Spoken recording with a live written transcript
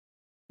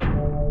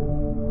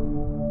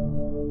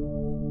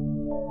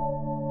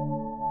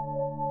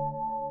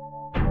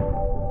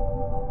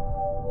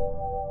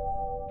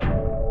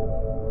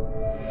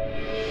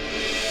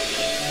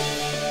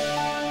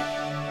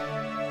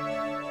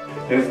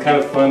kind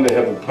of fun to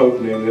have a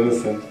Pope named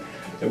Innocent.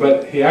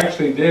 But he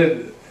actually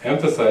did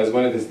emphasize,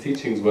 one of his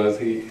teachings was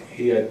he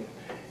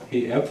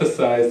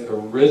emphasized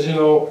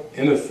original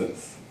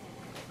innocence.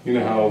 You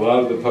know how a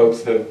lot of the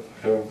popes have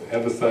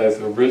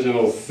emphasized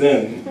original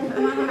sin.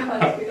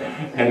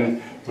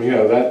 And you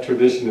know, that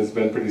tradition has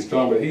been pretty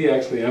strong, but he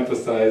actually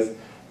emphasized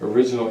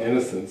original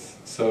innocence.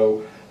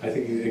 So I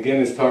think,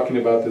 again, he's talking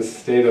about this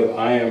state of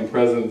I am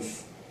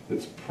presence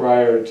that's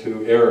prior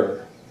to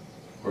error,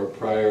 or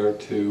prior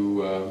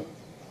to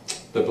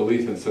the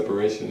belief in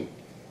separation.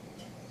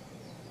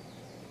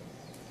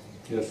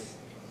 Yes?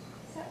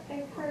 So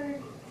I've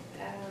heard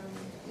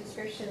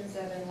descriptions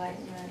of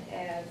enlightenment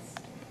as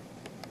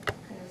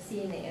kind of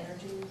seeing the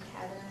energy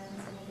patterns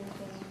and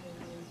everything,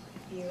 and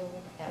you feel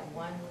at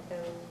one with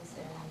those,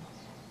 and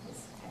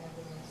this kind of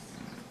this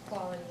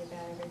quality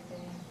about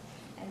everything.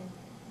 And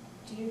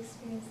do you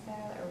experience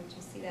that, or would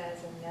you see that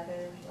as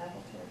another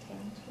level to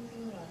attain to,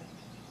 or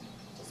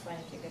just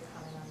wondering if you could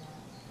comment on that?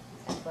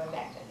 I'm going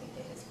back, I think,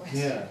 to his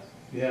question.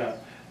 Yeah.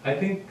 I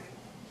think,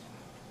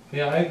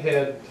 yeah, I've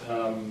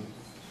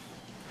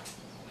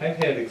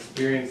had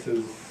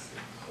experiences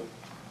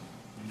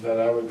that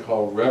I would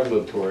call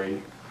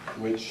revelatory,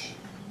 which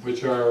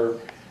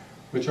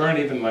aren't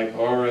even like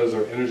auras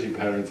or energy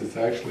patterns. It's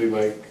actually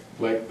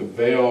like the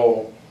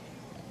veil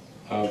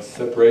of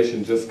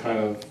separation just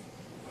kind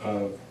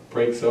of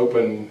breaks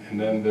open, and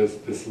then there's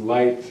this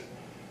light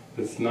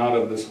that's not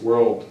of this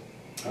world,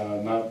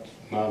 not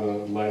a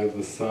light of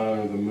the sun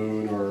or the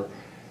moon or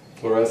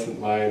fluorescent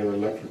light or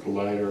electrical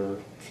light or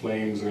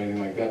flames or anything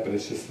like that, but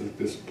it's just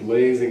this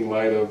blazing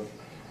light of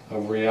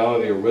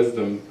reality or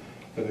wisdom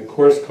that the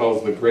Course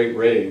calls the Great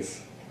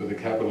Rays, with a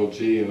capital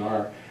G and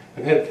R.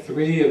 I've had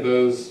 3 of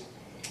those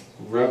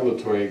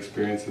revelatory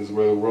experiences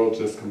where the world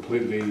just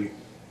completely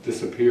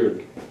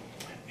disappeared.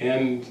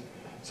 And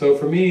so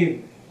for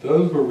me,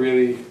 those were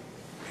really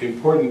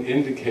important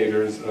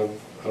indicators of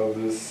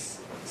this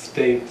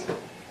state,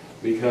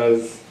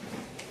 because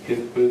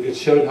it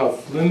showed how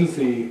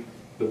flimsy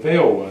the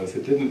veil was.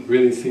 It didn't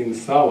really seem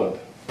solid.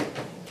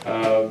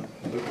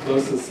 The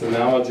closest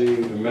analogy,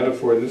 the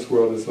metaphor in this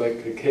world is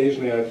like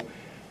occasionally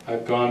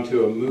I've gone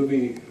to a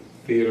movie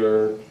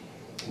theater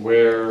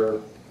where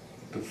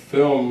the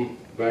film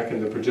back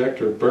in the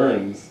projector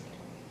burns,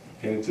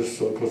 and it just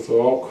looks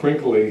all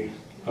crinkly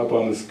up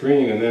on the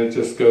screen, and then it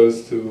just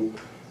goes to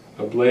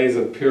a blaze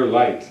of pure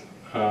light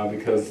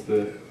because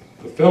the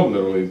film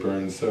literally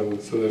burns. So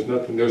there's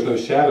no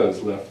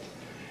shadows left,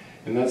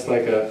 and that's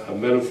like a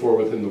metaphor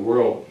within the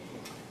world.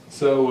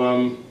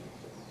 So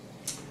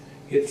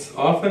it's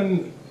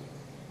often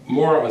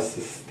more a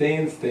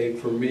sustained state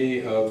for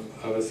me of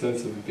a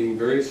sense of being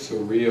very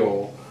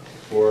surreal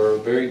or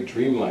very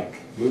dreamlike,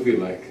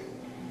 movie-like.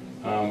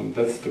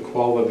 That's the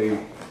quality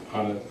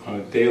on a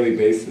daily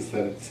basis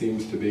that it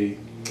seems to be.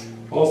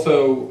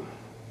 Also,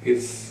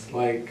 it's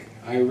like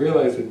I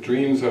realize that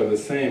dreams are the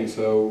same,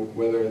 so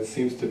whether it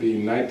seems to be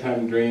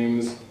nighttime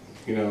dreams,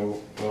 you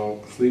know,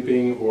 while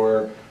sleeping,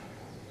 or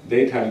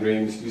daytime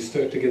dreams, you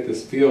start to get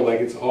this feel like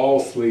it's all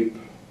sleep,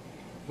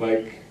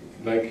 like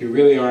you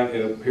really aren't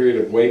in a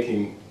period of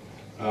waking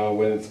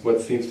when it's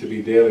what seems to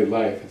be daily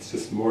life. It's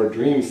just more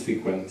dream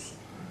sequence.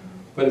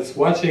 But it's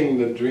watching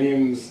the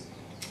dreams,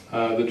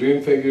 the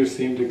dream figures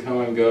seem to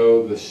come and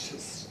go, the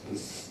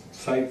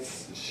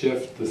sights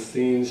shift, the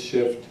scenes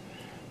shift,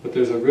 but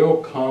there's a real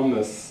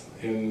calmness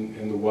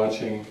in the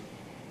watching,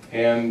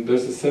 and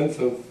there's a sense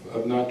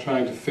of not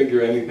trying to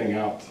figure anything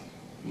out.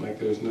 Like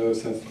there's no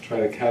sense to try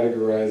to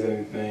categorize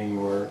anything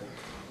or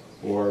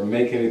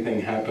make anything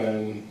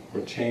happen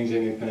or change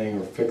anything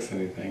or fix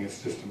anything.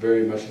 It's just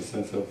very much a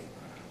sense of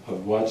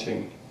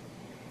watching.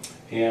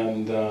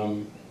 And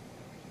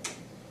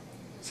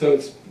so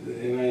it's,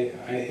 and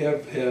I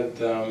have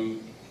had,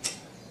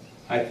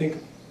 I think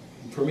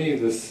for me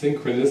the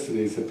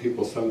synchronicities that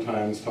people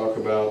sometimes talk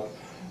about,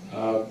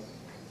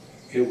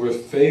 it were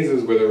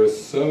phases where there were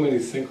so many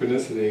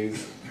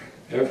synchronicities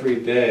every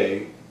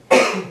day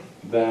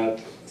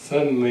that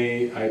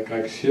suddenly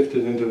I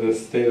shifted into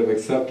this state of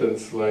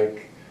acceptance,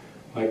 like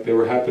they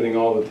were happening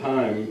all the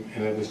time,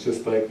 and it was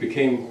just like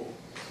became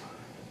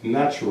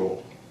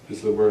natural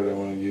is the word I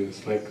want to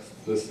use, like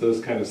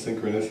those kind of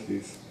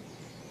synchronicities.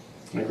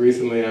 Like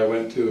recently I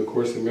went to a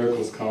Course in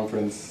Miracles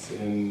conference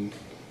in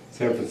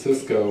San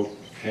Francisco,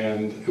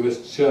 and it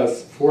was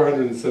just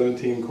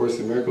 417 Course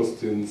in Miracles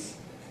students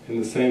in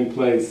the same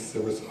place.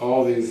 There was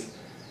all these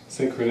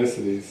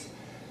synchronicities.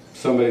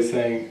 Somebody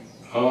saying,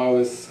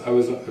 oh, there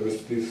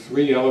was these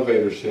 3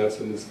 elevator shafts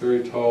in this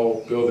very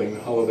tall building,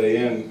 the Holiday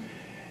Inn,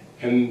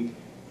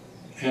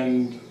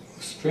 and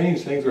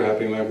strange things were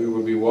happening. Like we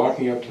would be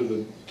walking up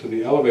to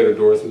the elevator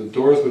doors, and the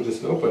doors would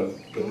just open,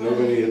 but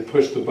nobody had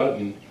pushed the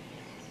button,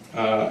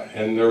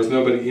 and there was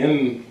nobody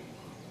in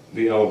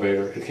the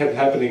elevator. It kept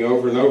happening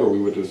over and over. We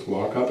would just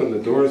walk up, and the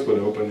doors would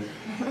open,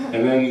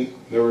 and then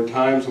there were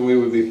times when we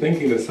would be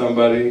thinking to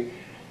somebody,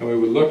 and we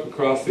would look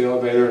across the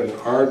elevator, and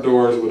our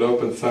doors would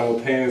open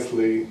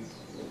simultaneously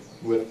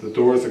with the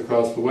doors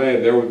across the way,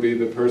 and there would be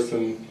the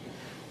person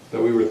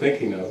that we were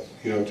thinking of,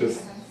 you know,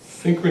 just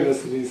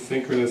synchronicities,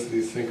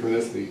 synchronicities,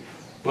 synchronicity,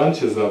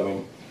 bunches of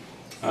them.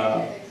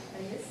 I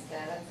missed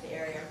that. That's the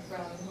area I'm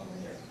from. I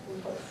wonder who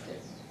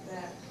hosted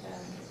that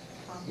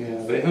conference.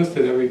 Yeah, they host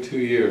it every 2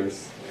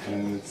 years,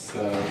 and it's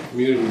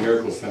Community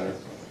Miracle Center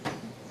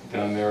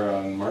down there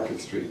on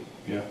Market Street.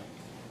 Yeah.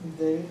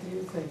 Dave, do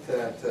you think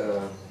that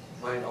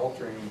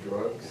mind-altering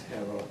drugs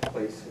have a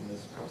place in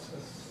this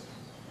process?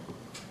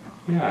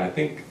 Yeah, I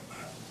think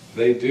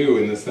they do,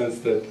 in the sense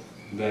that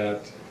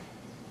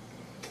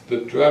the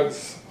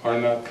drugs are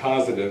not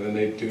causative and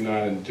they do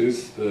not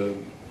induce the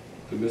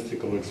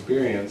mystical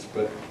experience,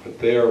 but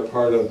they are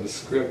part of the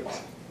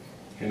script.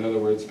 In other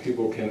words,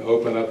 people can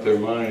open up their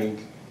mind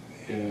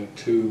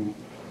to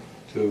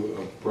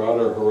a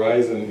broader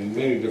horizon in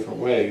many different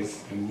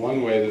ways. And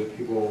one way that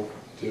people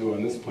do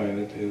on this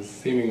planet is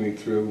seemingly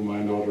through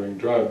mind-altering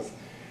drugs.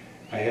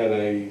 I had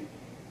a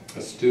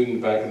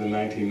student back in the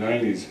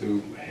 1990s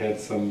who had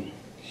some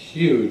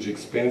huge,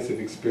 expansive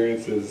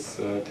experiences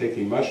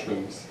taking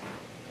mushrooms.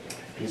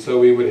 And so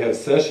we would have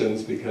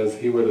sessions because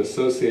he would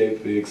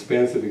associate the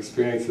expansive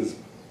experiences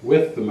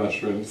with the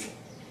mushrooms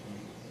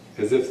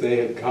as if they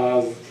had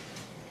caused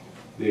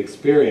the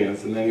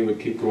experience, and then he would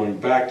keep going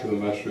back to the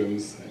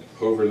mushrooms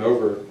over and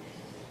over,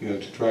 you know,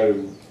 to try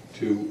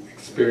to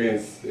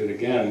experience it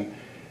again.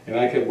 And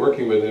I kept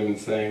working with him and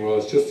saying, well,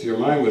 it's just your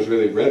mind was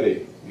really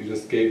ready. You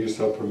just gave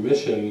yourself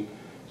permission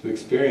to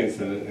experience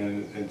it,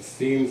 and it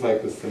seems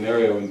like the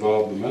scenario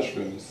involved the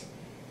mushrooms.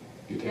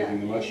 You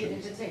taking the mushrooms. You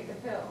needed to take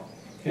the pill.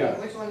 Yeah.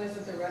 Which one is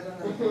it, the red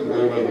one or the The blue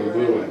red one or the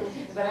blue one.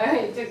 But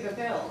I took the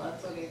pill,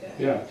 that's what he did.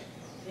 Yeah,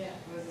 Yeah,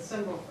 it was a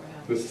symbol for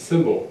him. it was a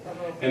symbol. Of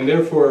hope. And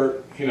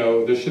therefore, you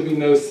know, there should be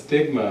no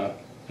stigma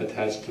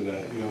attached to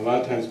that. You know, a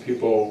lot of times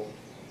people,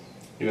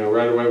 you know,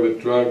 right away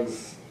with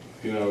drugs,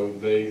 you know,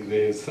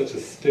 they have such a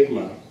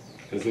stigma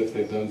as if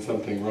they've done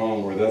something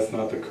wrong, or that's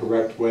not the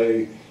correct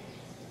way,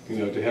 you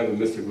know, to have a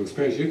mystical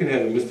experience. You can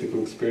have a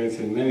mystical experience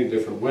in many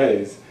different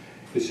ways.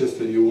 It's just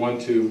that you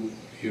want to,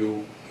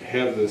 you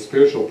have the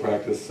spiritual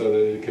practice so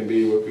that it can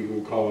be what we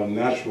would call a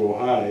natural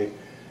high,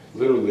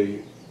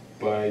 literally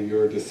by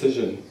your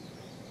decision,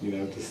 you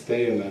know, to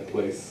stay in that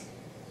place.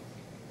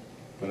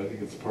 But I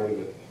think it's part of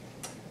it.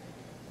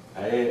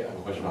 I have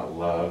a question about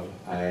love.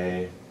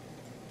 I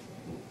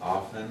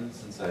often,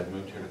 since I've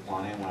moved here to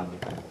Kalani and when I've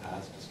lived in the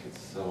past, just get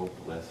so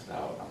blissed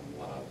out on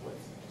love with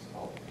just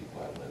all the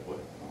people I live with,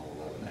 and all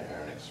the love in the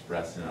air, and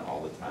expressing it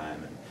all the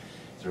time. And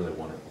it's a really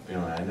wonderful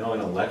feeling. I know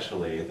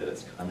intellectually that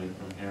it's coming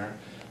from here,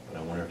 but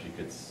I wonder if you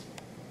could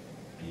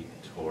speak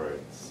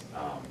towards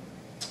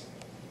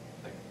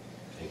like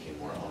taking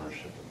more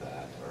ownership of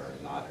that, or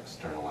not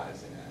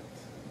externalizing it.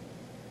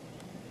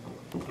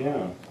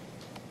 Yeah.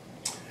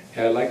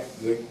 Yeah, I like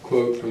the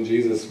quote from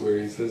Jesus where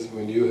he says,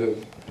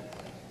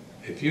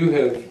 if you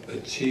have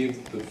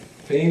achieved the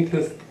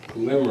faintest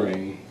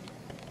glimmering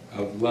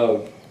of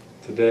love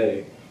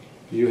today,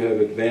 you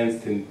have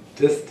advanced in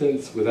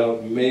distance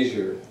without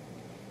measure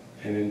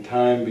and in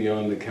time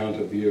beyond the count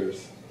of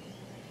years.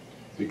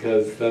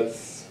 Because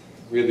that's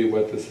really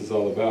what this is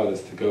all about,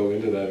 is to go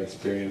into that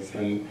experience.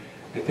 And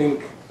I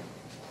think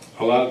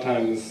a lot of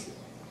times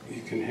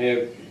you can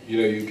have, you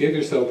know, you give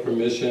yourself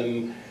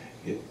permission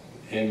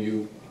and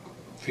you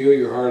feel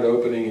your heart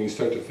opening and you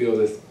start to feel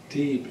this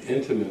deep,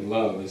 intimate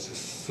love. It's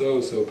just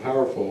so, so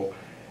powerful.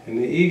 And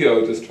the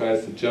ego just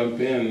tries to jump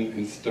in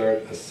and start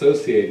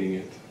associating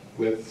it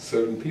with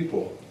certain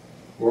people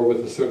or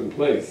with a certain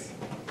place.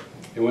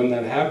 And when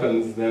that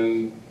happens,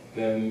 then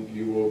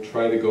you will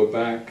try to go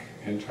back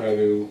and try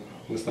to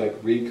almost like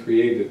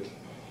recreate it.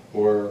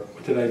 Or,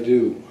 what did I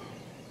do?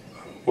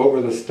 What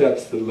were the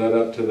steps that led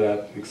up to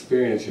that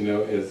experience, you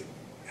know, as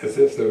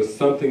if there was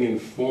something in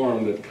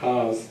form that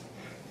caused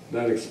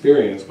that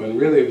experience, when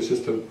really it was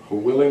just a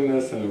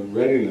willingness and a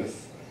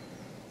readiness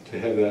to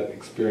have that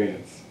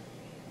experience.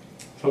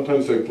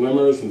 Sometimes they're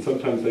glimmers, and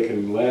sometimes they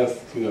can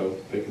last, you know,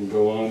 they can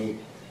go on.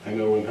 I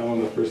know when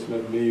Helena first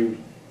met me,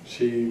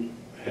 she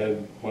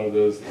had one of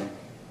those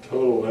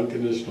total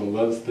unconditional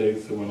love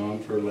states that went on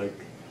for like,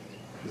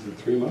 was it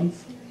 3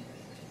 months?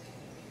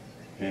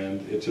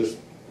 And it just,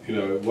 you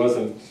know, it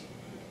wasn't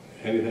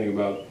anything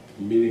about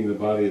meeting the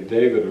body of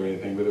David or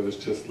anything, but it was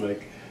just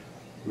like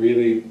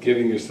really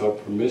giving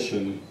yourself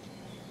permission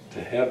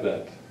to have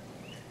that,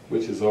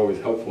 which is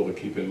always helpful to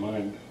keep in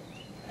mind.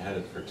 I had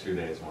it for 2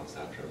 days once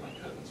after my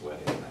cousin's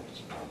wedding, and I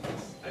just found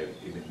this, I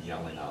even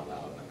yelling out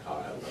loud in the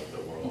car, I love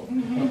the world.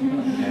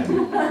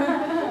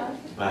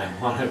 But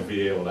I want to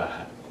be able to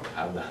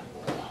have that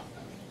more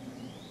often.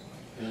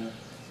 Yeah.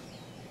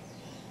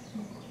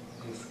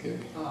 That's good.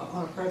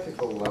 On a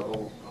practical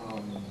level,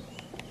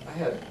 I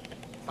had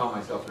found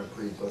myself in a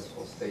pretty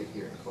blissful state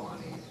here in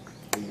Kalani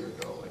a year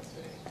ago, let's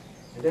say.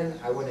 And then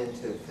I went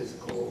into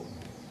physical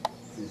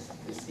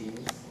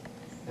disease,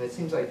 and it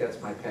seems like that's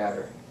my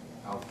pattern.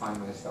 I'll find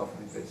myself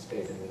in a good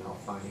state, and then I'll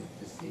find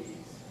disease.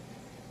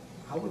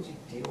 How would you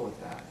deal with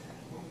that?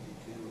 What would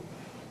you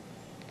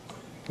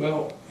do?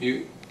 Well,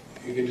 you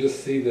can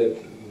just see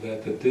that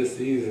the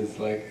disease is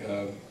like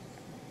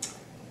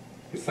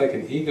it's like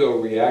an ego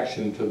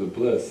reaction to the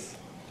bliss.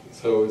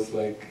 So it's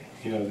like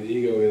you know, the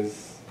ego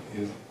is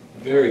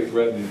very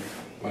threatened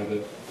by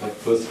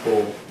that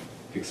blissful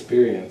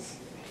experience.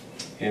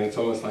 And it's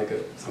almost like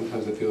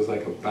sometimes it feels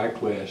like a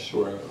backlash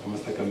or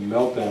almost like a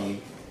meltdown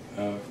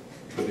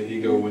for the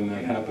ego when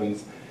that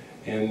happens.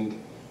 And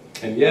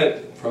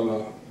yet, from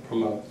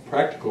a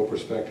practical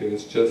perspective,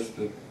 it's just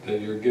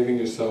that you're giving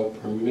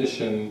yourself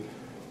permission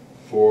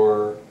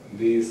for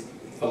these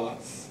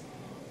thoughts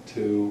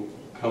to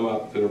come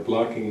up that are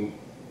blocking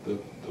the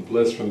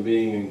bliss from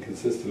being in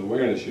consistent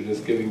awareness. You're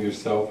just giving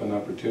yourself an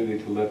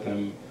opportunity to let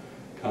them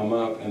come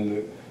up,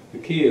 and the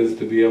key is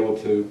to be able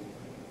to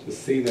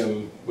see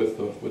them with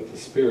the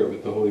Spirit,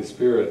 with the Holy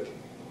Spirit,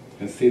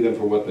 and see them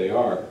for what they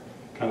are.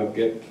 Kind of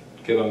get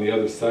on the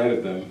other side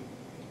of them,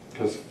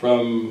 because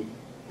from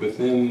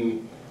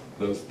within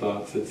those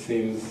thoughts it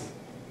seems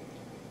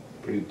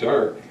pretty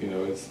dark. You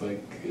know, it's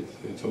like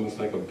it's almost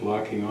like a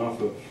blocking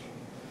off of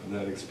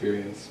that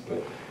experience.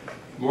 But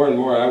more and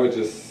more, I would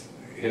just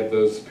have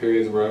those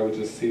periods where I would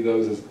just see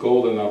those as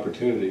golden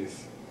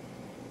opportunities.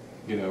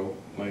 You know,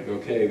 like,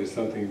 okay, there's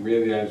something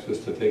really I'm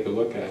supposed to take a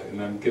look at,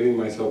 and I'm giving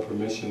myself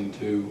permission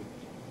to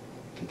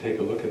take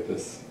a look at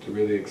this, to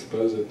really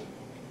expose it.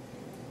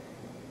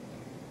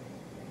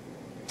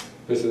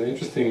 There's an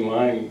interesting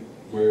line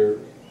where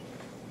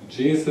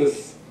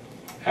Jesus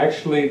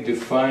actually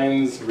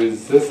defines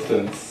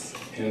resistance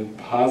in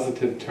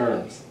positive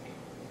terms.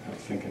 I was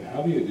thinking,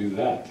 how do you do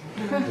that?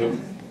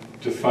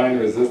 Define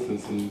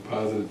resistance in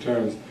positive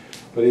terms.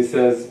 But he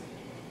says,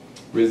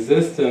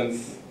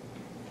 resistance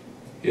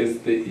is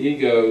the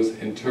ego's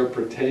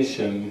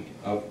interpretation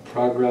of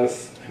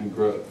progress and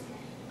growth.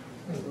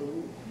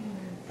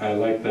 I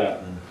like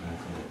that.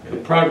 The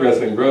progress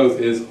and growth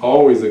is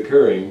always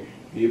occurring,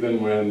 even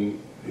when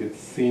it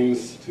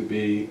seems to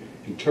be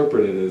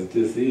interpreted as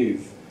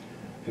dis-ease.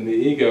 And the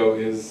ego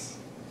is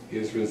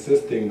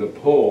resisting the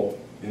pull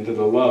into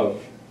the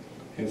love,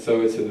 and so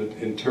it's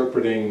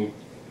interpreting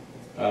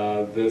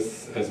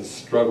this as a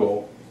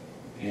struggle,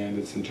 and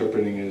it's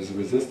interpreting it as a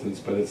resistance,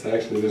 but it's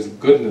actually, there's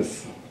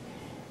goodness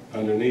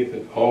underneath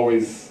it.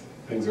 Always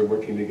things are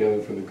working together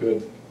for the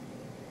good.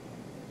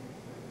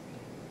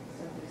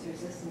 So if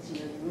there's resistance, you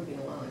know you're moving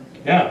along.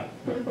 Yeah,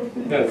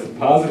 yeah, it's a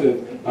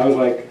positive. I was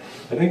like,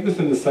 I think this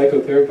in the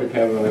psychotherapy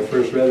panel when I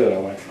first read it,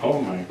 I'm like,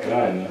 oh my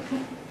God,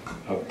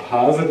 a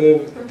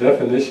positive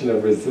definition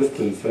of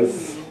resistance,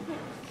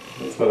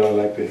 that's what I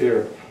like to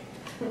hear.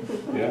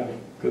 Yeah,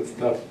 good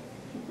stuff.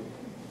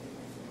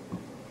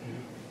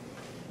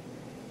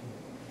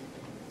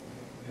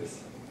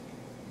 Yes.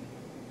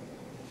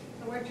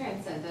 The word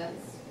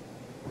transcendence,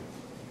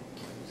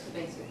 just a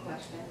basic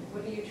question.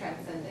 What are you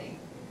transcending?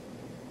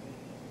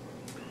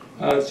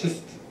 It's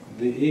just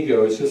the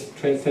ego, it's just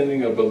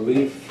transcending a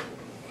belief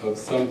of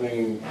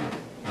something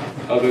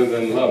other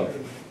than love.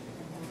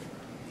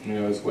 You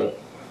know, is what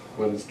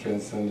is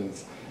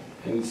transcendence.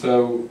 And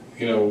so,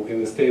 you know, in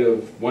the state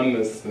of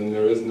oneness, then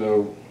there is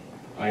no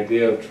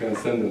idea of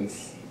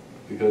transcendence,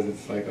 because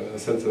it's like a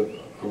sense of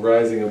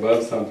rising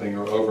above something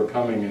or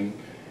overcoming,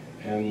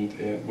 and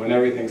when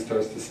everything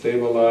starts to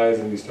stabilize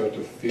and you start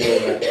to feel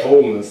that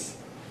wholeness,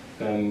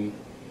 then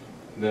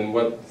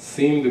what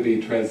seemed to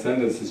be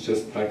transcendence is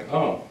just like,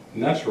 oh,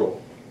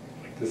 natural.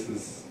 Like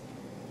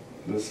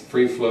this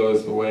free flow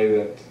is the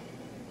way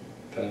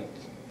that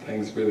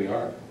things really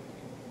are.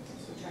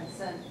 So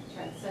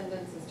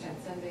transcendence is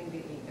transcending the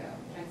ego,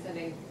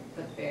 transcending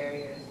the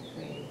barriers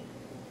between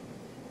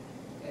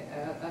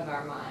of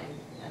our mind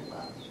and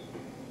love.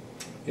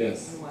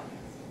 Yes. And oneness.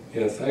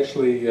 Yes,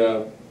 actually,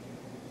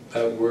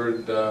 that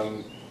word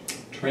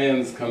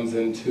trans comes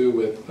in too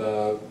with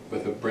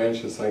a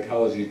branch of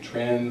psychology,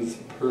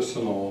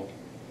 transpersonal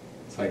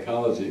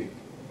psychology.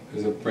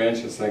 There's a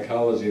branch of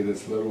psychology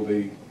that's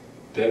literally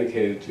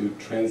dedicated to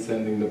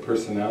transcending the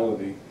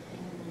personality,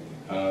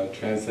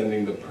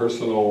 transcending the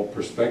personal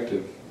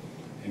perspective,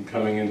 and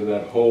coming into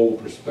that whole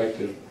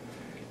perspective.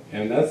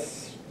 And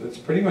that's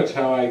pretty much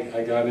how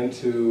I got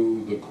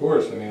into the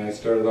course. I mean, I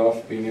started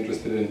off being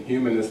interested in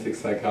humanistic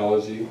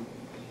psychology.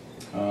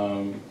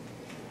 When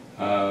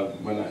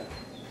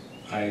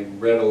I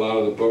read a lot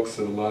of the books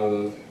of a lot of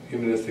the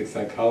humanistic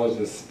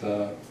psychologists,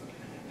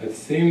 it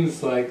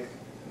seems like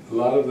a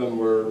lot of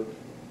them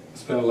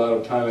spent a lot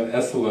of time at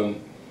Esalen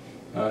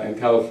in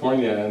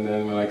California, and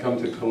then when I come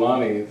to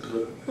Kalani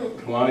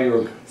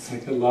reminds me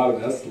a lot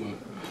of Esalen,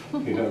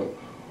 you know,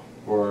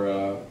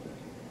 or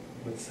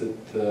what's it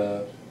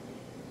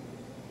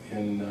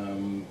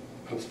in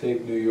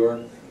upstate New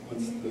York?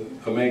 What's the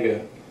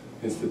Omega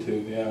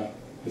Institute? Yeah,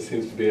 there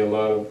seems to be a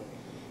lot of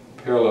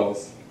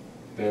parallels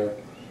there.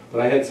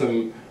 But I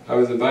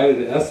was invited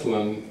to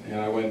Esalen, and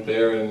I went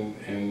there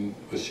and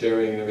was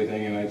sharing and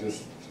everything, and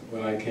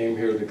when I came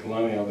here to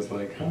Kalani, I was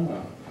like,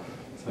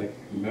 it's like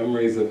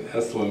memories of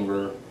Esalen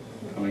were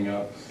coming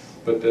up.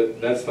 But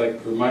that's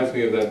like, reminds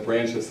me of that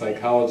branch of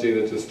psychology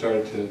that just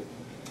started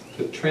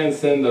to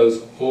transcend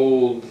those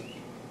old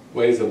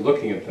ways of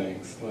looking at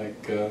things.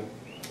 Like,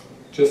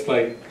 just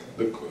like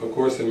A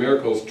Course in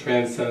Miracles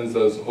transcends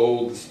those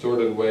old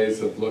distorted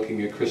ways of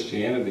looking at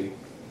Christianity,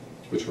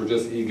 which were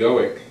just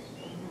egoic.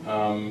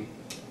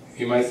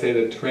 You might say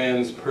that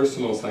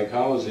transpersonal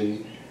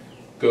psychology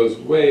goes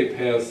way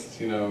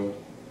past,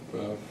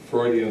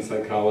 Freudian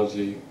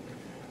psychology,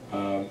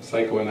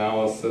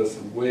 psychoanalysis,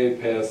 way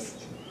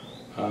past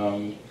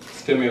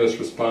stimulus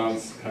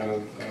response, kind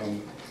of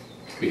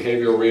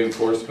behavioral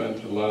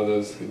reinforcement, a lot of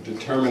those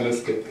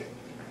deterministic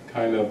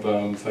kind of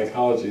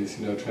psychologies,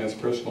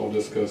 transpersonal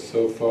just goes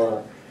so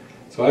far.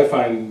 So I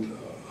find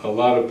a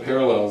lot of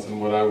parallels in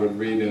what I would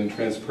read in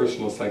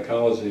transpersonal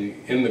psychology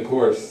in the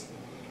course,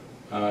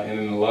 and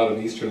in a lot of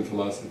Eastern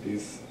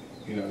philosophies.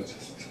 It's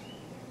just,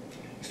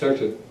 you start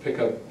to pick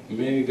up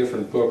many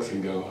different books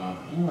and go,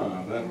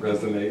 aha, that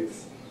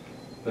resonates,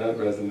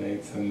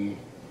 and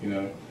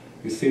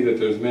you see that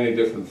there's many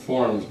different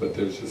forms, but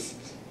there's just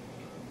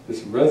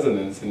this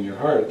resonance in your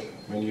heart.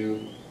 When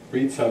you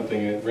read something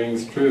and it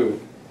rings true,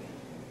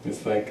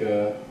 it's like,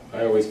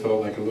 I always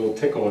felt like a little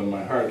tickle in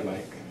my heart,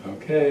 like,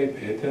 okay,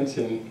 pay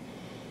attention,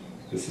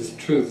 this is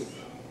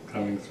truth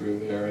coming through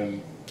there,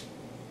 and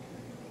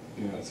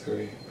it's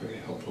very, very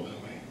helpful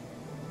that way.